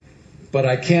But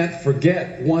I can't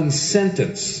forget one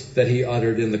sentence that he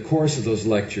uttered in the course of those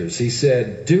lectures. He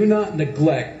said, "Do not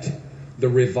neglect the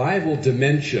revival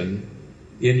dimension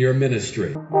in your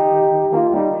ministry."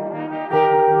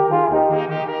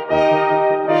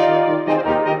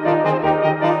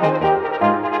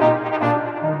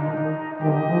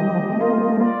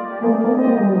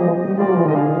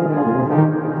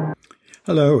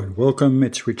 Hello and welcome,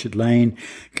 it's Richard Lane,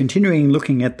 continuing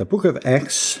looking at the book of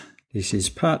Acts. This is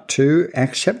part 2,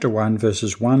 Acts chapter 1,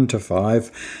 verses 1 to 5.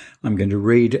 I'm going to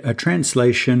read a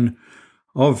translation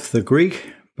of the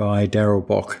Greek by Darrell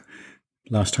Bock.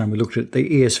 Last time we looked at the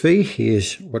ESV,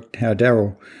 here's how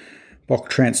Darrell Bock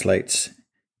translates.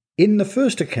 In the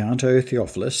first account, O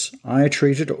Theophilus, I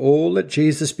treated all that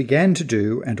Jesus began to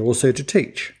do and also to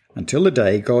teach, until the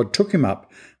day God took him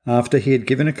up after he had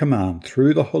given a command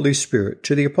through the Holy Spirit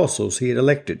to the apostles he had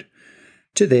elected.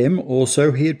 To them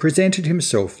also he had presented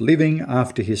himself, living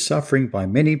after his suffering by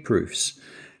many proofs,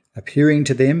 appearing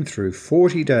to them through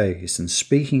 40 days and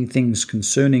speaking things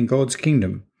concerning God's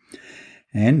kingdom.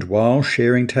 And while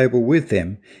sharing table with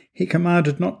them, he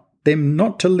commanded them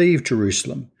not to leave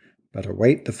Jerusalem, but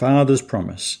await the Father's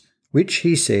promise, which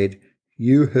he said,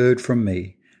 "You heard from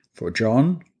me." For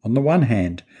John, on the one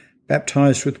hand,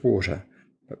 baptized with water,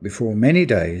 but before many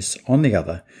days, on the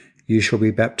other, you shall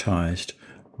be baptized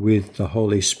with the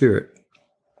Holy Spirit.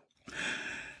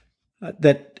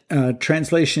 That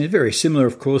translation is very similar,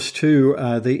 of course, to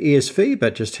the ESV,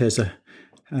 but just has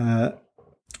a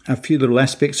few little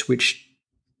aspects which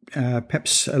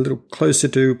perhaps a little closer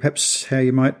to perhaps how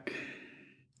you might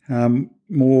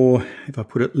more, if I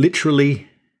put it literally,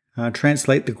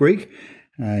 translate the Greek.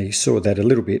 You saw that a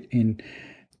little bit in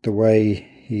the way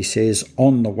he says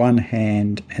on the one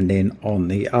hand and then on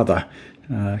the other.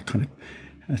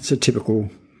 It's a typical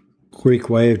Greek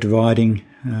way of dividing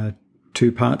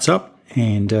two parts up,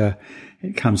 and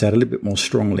it comes out a little bit more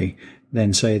strongly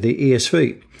than, say, the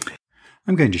ESV.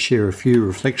 I'm going to share a few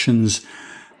reflections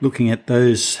looking at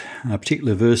those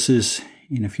particular verses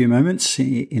in a few moments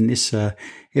in this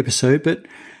episode, but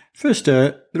first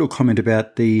a little comment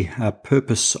about the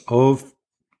purpose of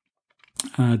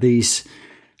this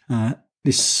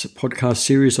podcast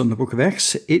series on the book of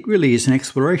Acts. It really is an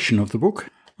exploration of the book.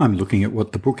 I'm looking at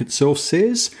what the book itself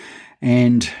says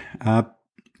and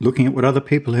looking at what other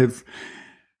people have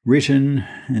written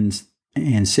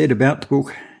and said about the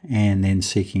book, and then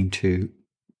seeking to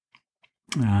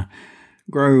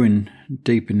grow and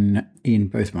deepen in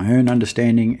both my own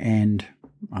understanding, and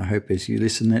I hope as you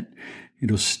listen that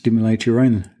it'll stimulate your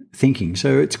own thinking.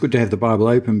 So it's good to have the Bible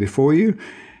open before you,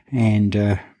 and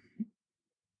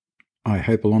I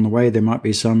hope along the way there might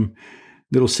be some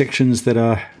little sections that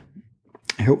are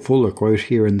helpful, a quote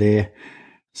here and there,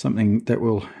 something that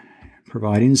will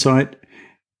provide insight,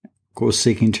 of course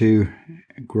seeking to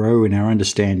grow in our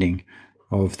understanding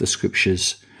of the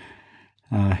Scriptures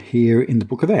here in the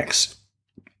book of Acts.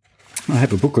 I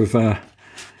have a book of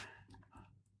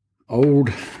old,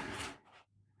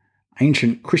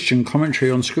 ancient Christian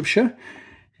commentary on Scripture,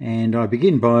 and I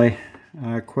begin by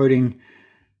quoting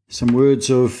some words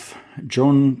of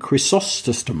John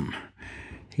Chrysostom.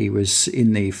 He was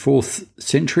in the 4th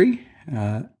century.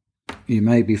 You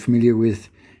may be familiar with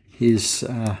his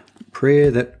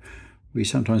prayer that we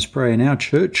sometimes pray in our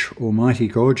church. Almighty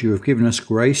God, you have given us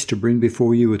grace to bring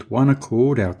before you with one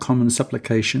accord our common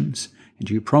supplications, and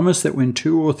you promise that when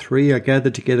 2 or 3 are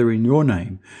gathered together in your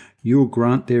name, you will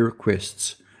grant their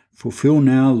requests. Fulfill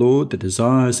now, Lord, the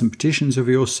desires and petitions of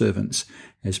your servants,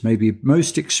 as may be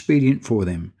most expedient for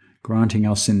them, granting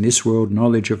us in this world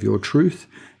knowledge of your truth,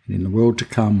 and in the world to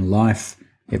come life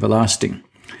everlasting.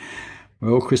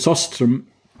 Well, Chrysostom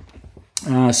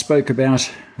spoke about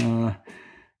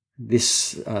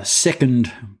this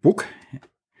second book.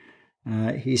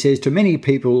 He says, to many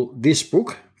people, this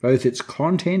book, both its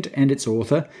content and its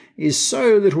author, is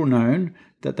so little known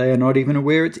that they are not even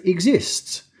aware it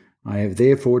exists. I have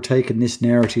therefore taken this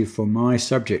narrative for my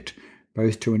subject,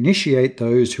 both to initiate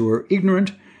those who are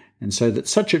ignorant, and so that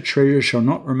such a treasure shall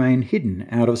not remain hidden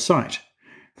out of sight.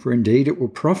 For indeed it will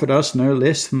profit us no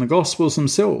less than the Gospels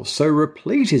themselves, so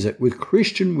replete is it with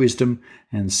Christian wisdom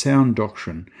and sound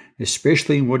doctrine,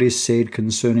 especially in what is said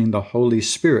concerning the Holy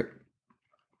Spirit.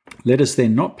 Let us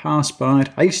then not pass by it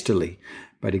hastily,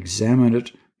 but examine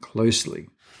it closely.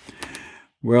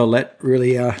 Well, that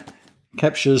really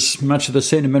captures much of the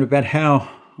sentiment about how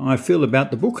I feel about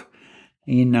the book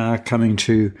in coming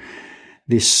to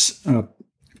this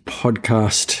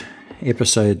podcast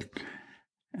episode,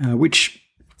 which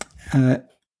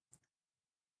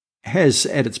has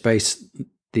at its base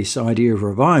this idea of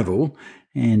revival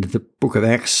And the book of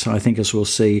Acts, I think, as we'll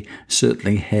see,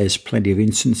 certainly has plenty of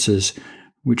instances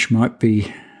which might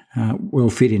be well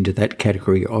fit into that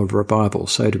category of revival.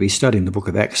 So to be studying the book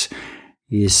of Acts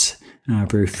is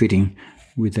very fitting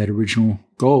with that original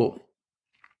goal.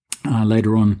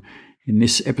 Later on in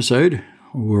this episode,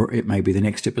 or it may be the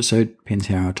next episode, depends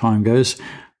how our time goes,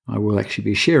 I will actually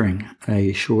be sharing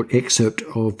a short excerpt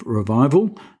of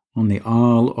Revival on the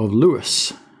Isle of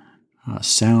Lewis.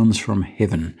 Sounds from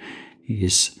Heaven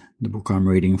is the book I'm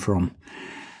reading from.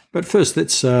 But first,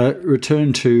 let's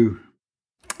return to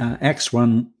Acts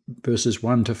 1, verses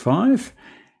 1 to 5.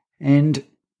 And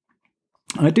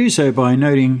I do so by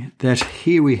noting that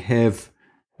here we have,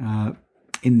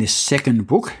 in this second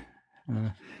book,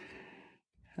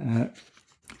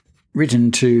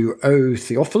 written to O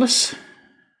Theophilus,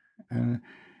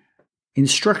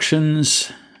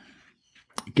 instructions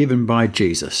given by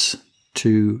Jesus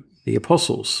to the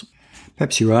apostles.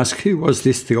 Perhaps you ask, who was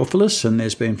this Theophilus? And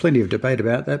there's been plenty of debate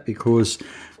about that because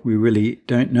we really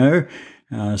don't know.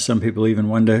 Some people even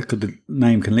wonder, could the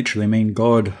name can literally mean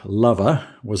God lover?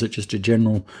 Was it just a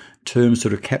general term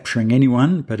sort of capturing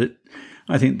anyone? But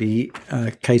I think the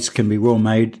case can be well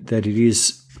made that it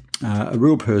is a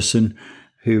real person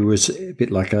who was a bit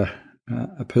like a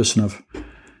person of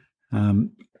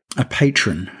a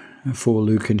patron for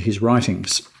Luke and his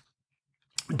writings.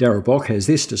 Darrell Bock has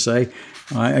this to say.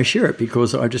 I share it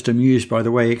because I'm just amused by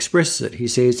the way he expresses it. He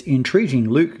says, in treating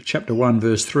Luke chapter 1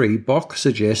 verse 3, Bock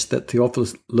suggests that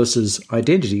Theophilus's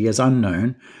identity is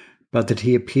unknown, but that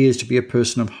he appears to be a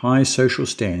person of high social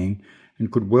standing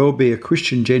and could well be a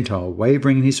Christian Gentile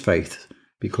wavering in his faith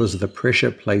because of the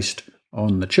pressure placed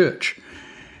on the church.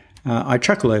 I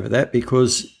chuckle over that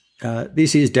because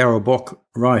this is Darrell Bock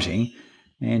writing,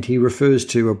 and he refers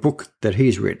to a book that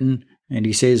he's written, and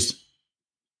he says,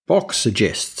 Bock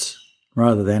suggests,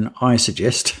 rather than I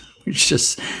suggest, which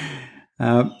just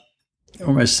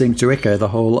almost seems to echo the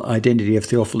whole identity of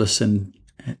Theophilus and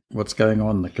what's going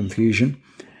on, the confusion.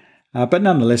 But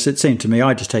nonetheless, it seemed to me,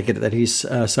 I just take it that he's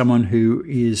someone who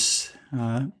is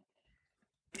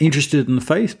interested in the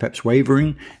faith, perhaps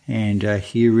wavering, and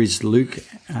here is Luke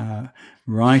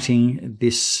writing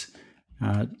this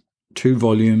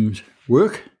 2-volume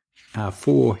work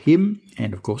for him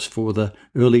and, of course, for the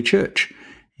early church.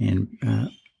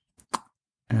 And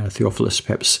Theophilus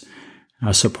perhaps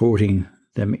supporting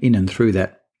them in and through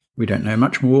that. We don't know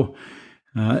much more.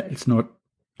 It's not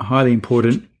highly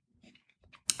important.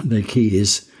 The key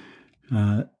is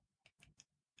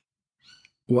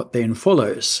what then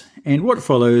follows. And what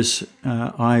follows,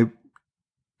 in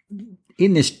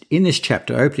this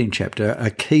chapter, opening chapter, a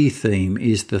key theme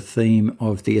is the theme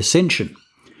of the ascension.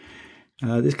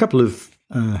 There's a couple of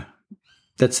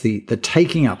that's the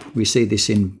taking up. We see this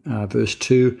in verse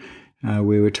 2, where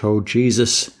we're told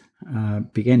Jesus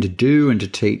began to do and to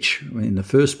teach in the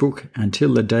first book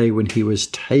until the day when he was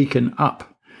taken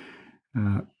up.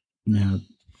 Now,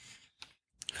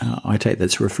 I take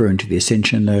that's referring to the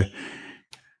ascension, though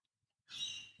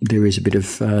there is a bit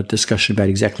of discussion about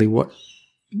exactly what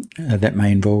that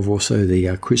may involve, also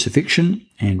the crucifixion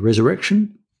and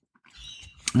resurrection.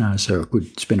 So it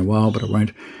could spend a while, but I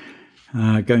won't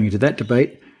going into that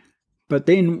debate. But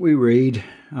then we read,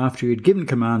 after he had given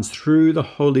commands through the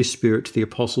Holy Spirit to the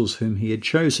apostles whom he had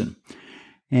chosen.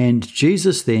 And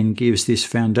Jesus then gives this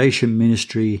foundation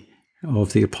ministry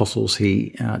of the apostles.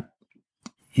 He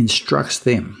instructs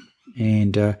them.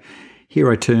 And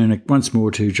here I turn once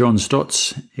more to John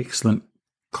Stott's excellent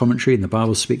commentary in the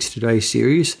Bible Speaks Today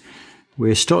series,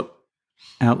 where Stott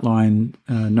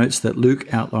notes that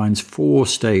Luke outlines 4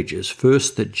 stages.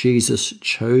 First, that Jesus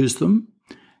chose them.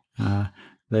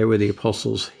 They were the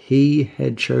apostles he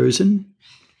had chosen.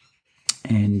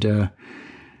 And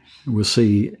we'll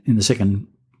see in the second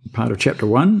part of chapter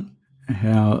 1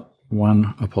 how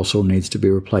one apostle needs to be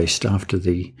replaced after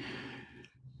the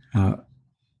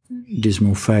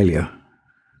dismal failure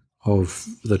of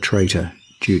the traitor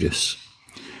Judas.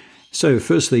 So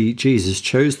firstly, Jesus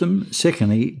chose them.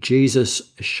 Secondly, Jesus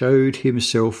showed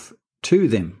himself to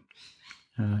them.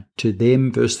 To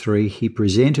them, verse 3, he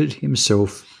presented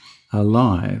himself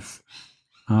alive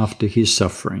after his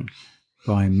suffering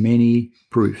by many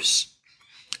proofs.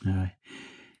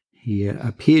 He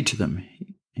appeared to them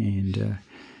and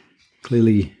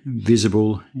clearly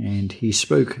visible, and he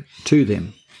spoke to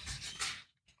them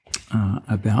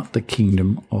about the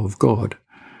kingdom of God.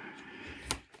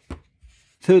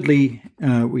 Thirdly,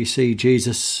 we see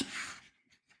Jesus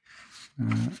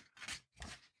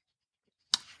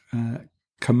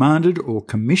commanded or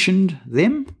commissioned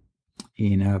them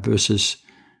in verses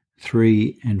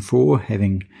 3 and 4,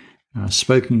 having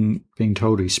being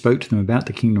told he spoke to them about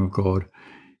the kingdom of God.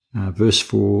 Verse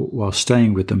 4, while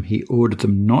staying with them, he ordered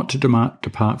them not to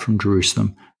depart from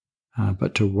Jerusalem,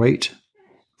 but to wait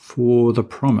for the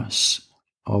promise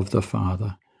of the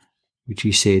Father, which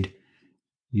he said,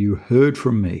 "You heard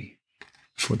from me,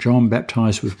 for John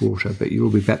baptized with water, but you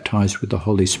will be baptized with the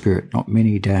Holy Spirit not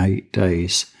many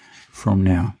days from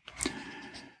now."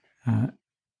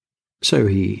 So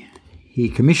he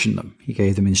commissioned them. He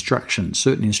gave them instructions,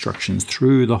 certain instructions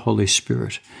through the Holy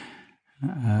Spirit.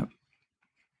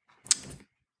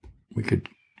 We're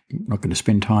not going to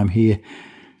spend time here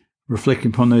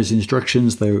reflecting upon those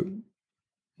instructions, though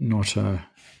not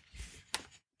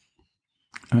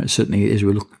certainly as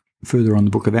we look further on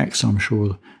the book of Acts, I'm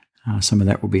sure some of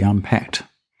that will be unpacked.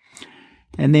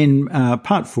 And then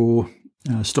part 4,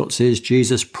 Stott says,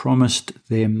 Jesus promised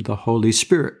them the Holy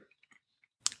Spirit.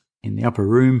 In the upper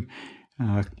room,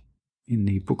 in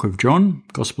the book of John,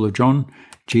 Gospel of John,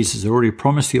 Jesus had already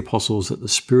promised the apostles that the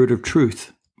Spirit of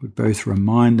truth would both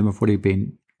remind them of what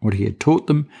he had taught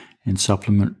them and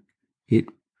supplement it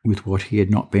with what he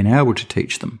had not been able to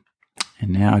teach them.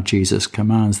 And now Jesus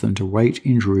commands them to wait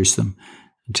in Jerusalem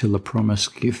until the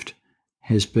promised gift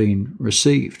has been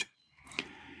received.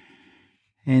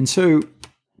 And so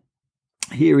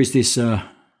here is this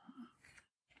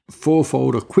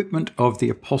fourfold equipment of the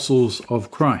apostles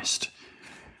of Christ.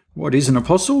 What is an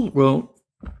apostle? Well,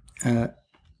 the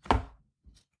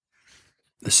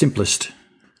simplest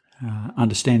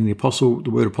understanding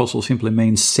the word apostle simply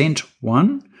means sent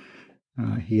one.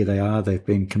 Here they are, they've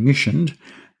been commissioned,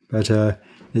 but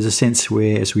there's a sense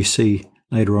where, as we see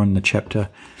later on in the chapter,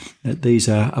 that these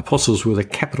are apostles with a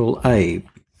capital A.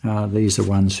 These are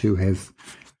ones who have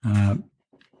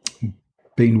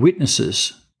been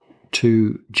witnesses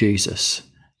to Jesus,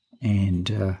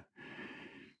 and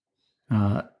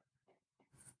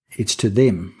it's to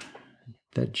them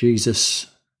that Jesus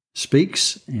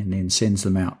speaks and then sends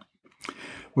them out.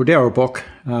 Well, Darrell Bock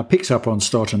picks up on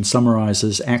Stott and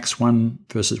summarises Acts 1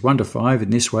 verses 1 to 5 in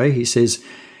this way. He says,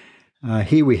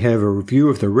 here we have a review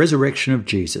of the resurrection of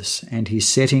Jesus and his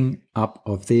setting up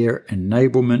of their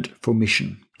enablement for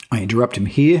mission. I interrupt him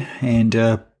here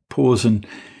and pause and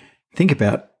think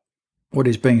about what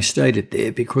is being stated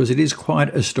there, because it is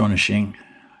quite astonishing.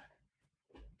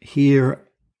 Here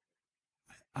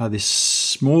are this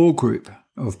small group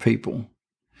of people,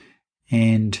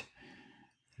 and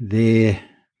their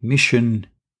mission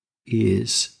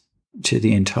is to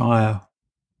the entire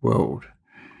world.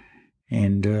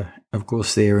 And, of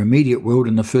course, their immediate world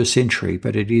in the first century,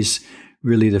 but it is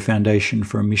really the foundation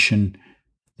for a mission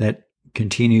that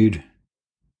continued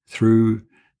through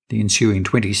the ensuing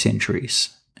 20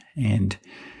 centuries. And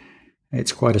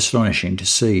it's quite astonishing to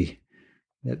see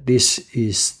that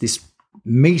this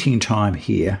meeting time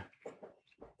here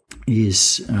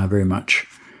is very much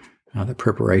the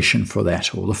preparation for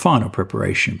that, or the final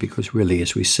preparation, because really,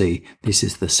 as we see, this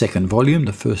is the second volume.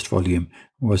 The first volume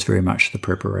was very much the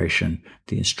preparation,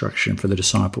 the instruction for the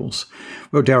disciples.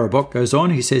 Well, Darrell Bock goes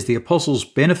on. He says the apostles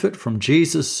benefit from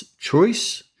Jesus'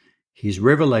 choice, his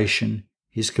revelation,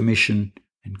 his commission,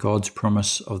 and God's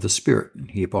promise of the Spirit.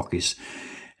 And here Bock is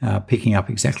picking up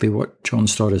exactly what John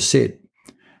Stott has said.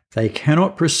 They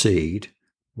cannot proceed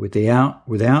without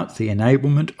the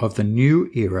enablement of the new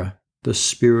era, the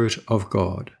Spirit of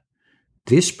God.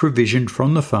 This provision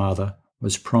from the Father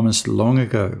was promised long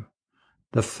ago.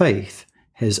 The faith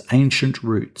has ancient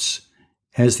roots.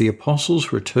 As the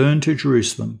apostles return to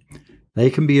Jerusalem,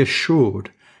 they can be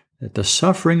assured that the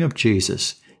suffering of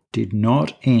Jesus did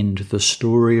not end the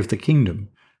story of the kingdom,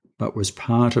 but was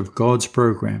part of God's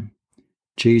program.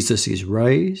 Jesus is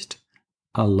raised,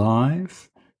 alive,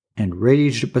 and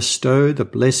ready to bestow the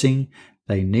blessing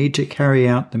they need to carry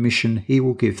out the mission he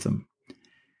will give them.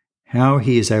 How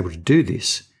he is able to do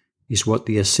this is what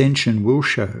the ascension will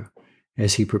show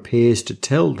as he prepares to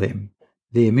tell them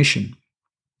their mission.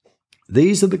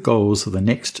 These are the goals of the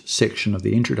next section of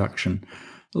the introduction,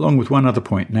 along with one other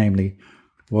point, namely,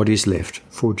 what is left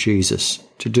for Jesus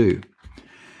to do.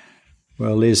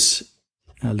 Well, there's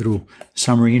a little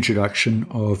summary introduction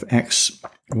of Acts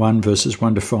 1 verses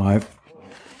 1 to 5.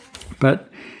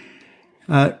 But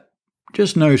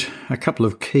just note a couple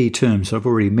of key terms. I've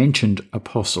already mentioned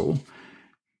apostle,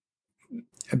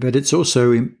 but it's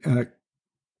also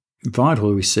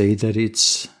vital we see that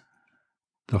it's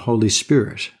the Holy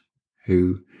Spirit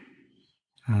who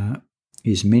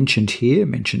is mentioned here,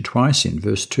 mentioned twice in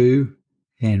verse 2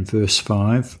 and verse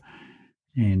 5.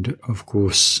 And, of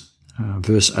course,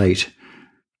 verse 8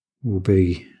 will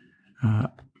be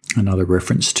another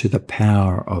reference to the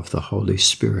power of the Holy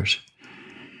Spirit.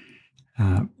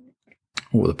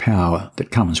 or the power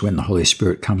that comes when the Holy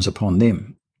Spirit comes upon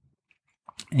them.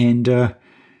 And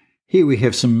here we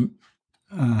have some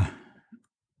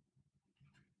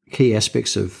key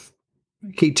aspects of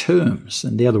key terms.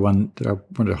 And the other one that I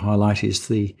want to highlight is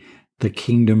the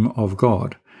kingdom of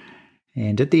God.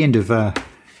 And at the end of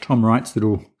Tom Wright's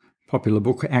little popular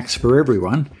book, Acts for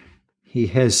Everyone, he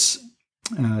has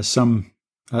a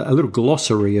little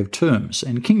glossary of terms.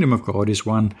 And kingdom of God is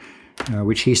one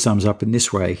which he sums up in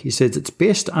this way. He says it's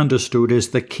best understood as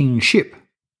the kingship,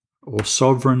 or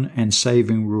sovereign and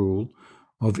saving rule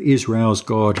of Israel's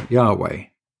God Yahweh,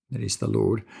 that is the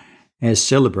Lord, as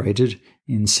celebrated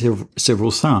in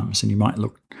several psalms. And you might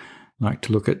like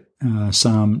to look at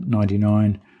Psalm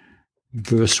 99,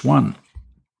 verse 1,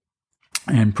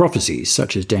 and prophecies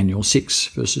such as Daniel 6,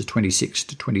 verses 26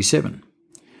 to 27.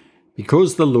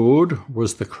 Because the Lord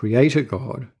was the Creator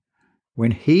God,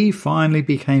 when he finally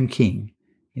became king,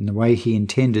 in the way he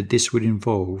intended this would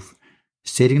involve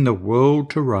setting the world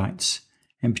to rights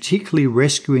and particularly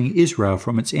rescuing Israel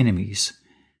from its enemies,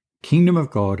 Kingdom of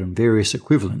God and various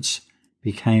equivalents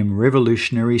became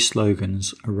revolutionary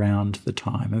slogans around the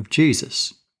time of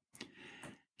Jesus.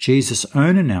 Jesus'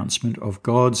 own announcement of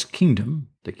God's kingdom,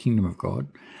 the kingdom of God,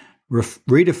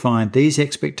 redefined these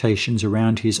expectations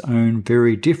around his own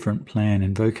very different plan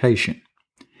and vocation.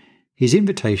 His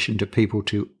invitation to people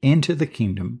to enter the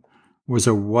kingdom was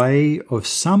a way of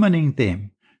summoning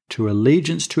them to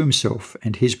allegiance to himself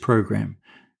and his program,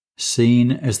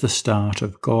 seen as the start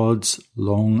of God's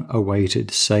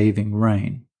long-awaited saving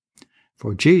reign.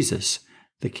 For Jesus,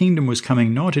 the kingdom was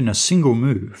coming not in a single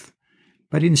move,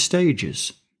 but in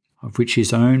stages, of which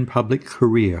his own public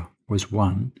career was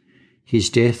one, his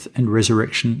death and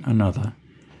resurrection another,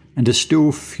 and a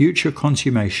still future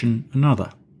consummation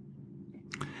another.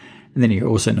 And then he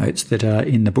also notes that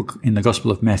in the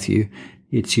Gospel of Matthew,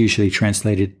 it's usually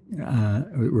translated,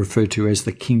 referred to as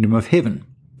the kingdom of heaven,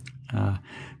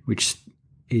 which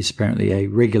is apparently a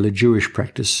regular Jewish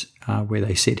practice where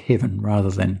they said heaven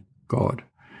rather than God,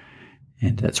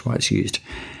 and that's why it's used.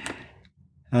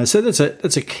 So that's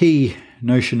a key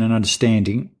notion and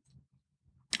understanding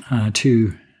that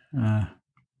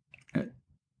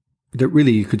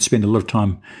really you could spend a lot of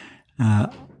time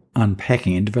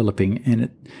unpacking and developing. And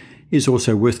it is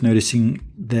also worth noticing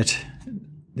that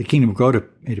the kingdom of God,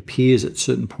 it appears at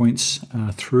certain points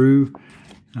through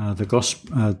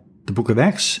the book of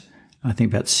Acts, I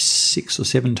think about 6 or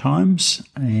 7 times,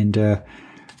 and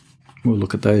we'll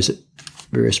look at those at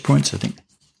various points. I think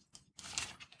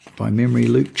by memory,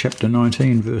 Luke chapter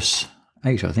 19, verse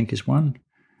 8, I think is one.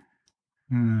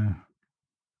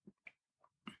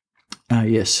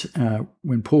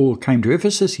 When Paul came to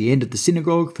Ephesus, he entered the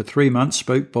synagogue for 3 months,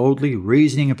 spoke boldly,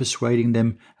 reasoning and persuading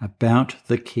them about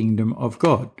the kingdom of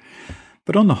God.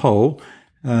 But on the whole,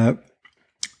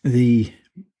 the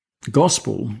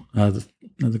gospel,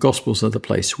 the Gospels are the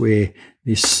place where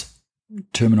this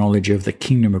terminology of the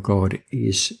kingdom of God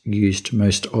is used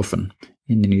most often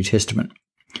in the New Testament.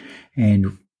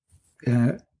 And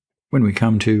when we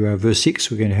come to verse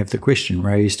 6, we're going to have the question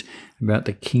raised about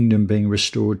the kingdom being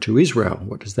restored to Israel.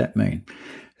 What does that mean?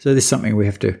 So this is something we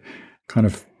have to kind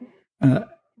of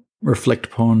reflect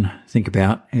upon, think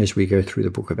about as we go through the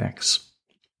book of Acts,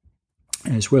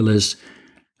 as well as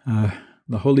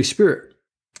the Holy Spirit.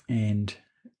 And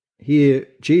here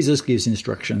Jesus gives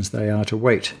instructions. They are to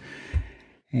wait.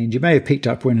 And you may have picked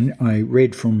up when I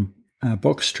read from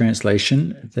Bock's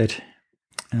translation that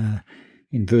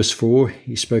in verse 4,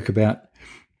 he spoke about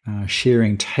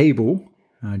sharing table,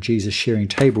 Jesus sharing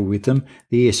table with them.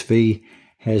 The ESV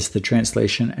has the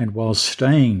translation, and while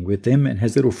staying with them, and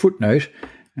has a little footnote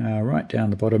right down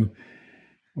the bottom.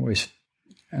 Always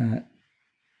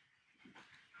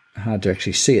hard to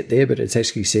actually see it there, but it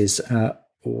actually says,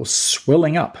 or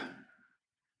swelling up.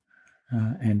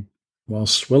 And while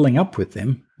swelling up with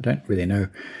them, I don't really know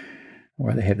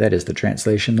why they have that as the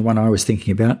translation. The one I was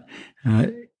thinking about,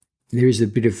 there is a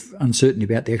bit of uncertainty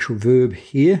about the actual verb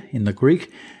here in the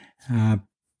Greek,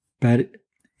 but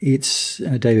it's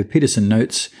David Peterson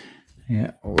notes,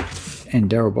 and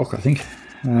Darrell Bock, I think,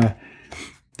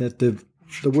 that the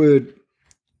word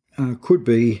could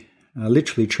be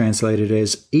literally translated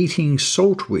as eating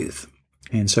salt with,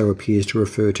 and so appears to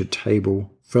refer to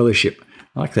table fellowship.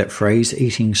 I like that phrase,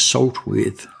 eating salt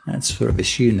with. That's sort of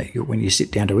assume that when you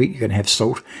sit down to eat, you're going to have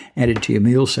salt added to your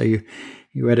meal, so you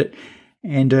add it.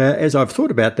 And as I've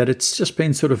thought about that, it's just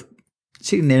been sort of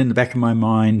sitting there in the back of my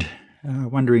mind,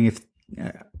 wondering if,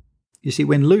 you see,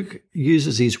 when Luke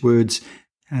uses his words,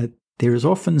 there is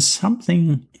often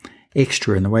something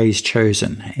extra in the way he's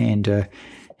chosen. And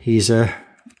his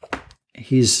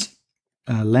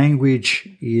language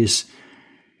is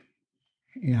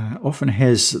often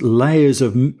has layers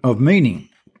of meaning.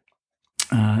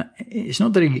 It's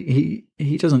not that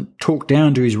he doesn't talk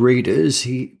down to his readers,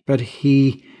 but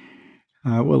here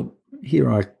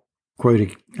I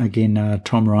quote again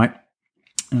Tom Wright,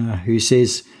 who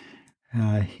says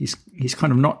he's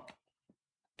kind of not.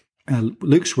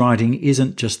 Luke's writing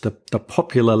isn't just the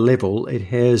popular level; it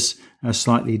has a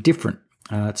slightly different.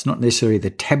 It's not necessarily the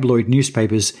tabloid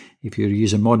newspapers, if you were to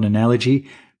use a modern analogy,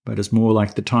 but it's more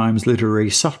like the Times Literary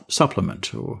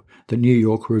Supplement or the New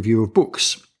York Review of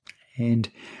Books. And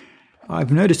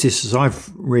I've noticed this as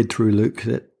I've read through Luke,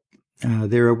 that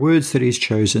there are words that he's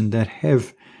chosen that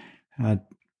have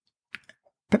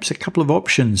perhaps a couple of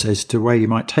options as to where you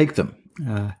might take them.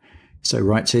 So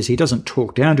Wright says he doesn't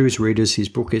talk down to his readers. His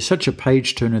book is such a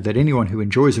page-turner that anyone who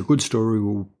enjoys a good story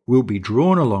will be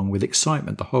drawn along with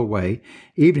excitement the whole way,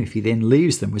 even if he then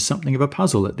leaves them with something of a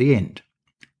puzzle at the end.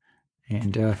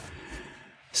 And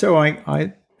so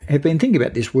I have been thinking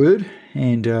about this word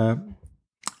and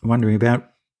wondering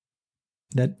about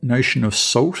that notion of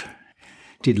salt.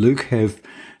 Did Luke have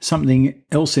something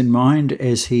else in mind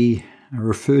as he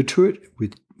referred to it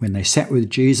when they sat with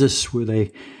Jesus? Were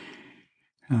they...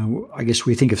 I guess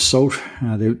we think of salt.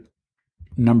 There are a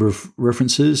number of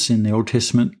references in the Old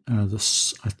Testament. I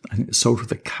think the salt of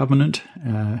the covenant.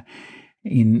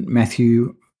 In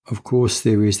Matthew, of course,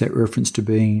 there is that reference to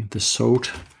being the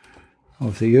salt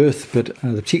of the earth. But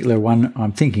the particular one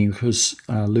I'm thinking, because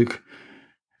Luke,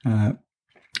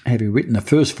 having written the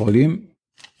first volume,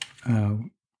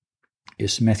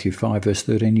 is Matthew 5, verse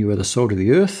 13, "You are the salt of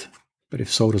the earth. But if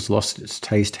salt has lost its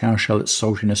taste, how shall its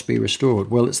saltiness be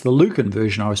restored?" Well, it's the Lucan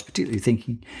version I was particularly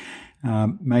thinking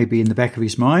maybe in the back of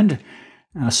his mind.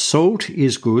 Salt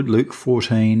is good, Luke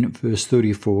 14, verse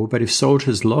 34, "But if salt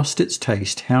has lost its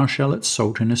taste, how shall its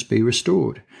saltiness be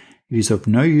restored? It is of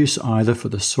no use either for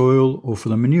the soil or for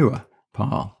the manure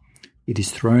pile. It is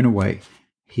thrown away.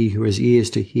 He who has ears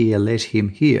to hear, let him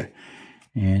hear."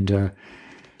 And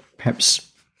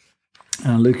perhaps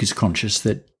Luke is conscious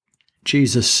that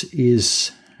Jesus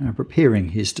is preparing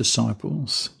his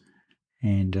disciples,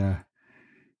 and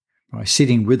by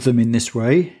sitting with them in this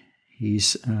way,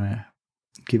 he's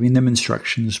giving them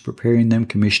instructions, preparing them,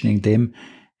 commissioning them,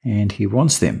 and he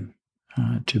wants them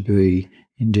to be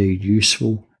indeed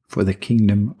useful for the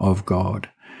kingdom of God.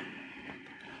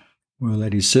 Well,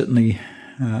 that is certainly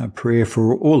a prayer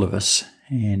for all of us,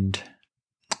 and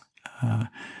I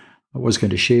was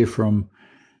going to share from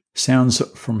Sounds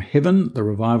from Heaven, the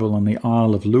revival on the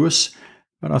Isle of Lewis,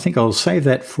 but I think I'll save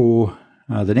that for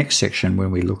the next section when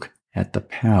we look at the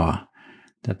power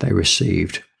that they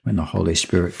received when the Holy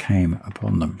Spirit came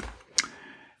upon them.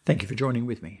 Thank you for joining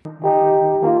with me.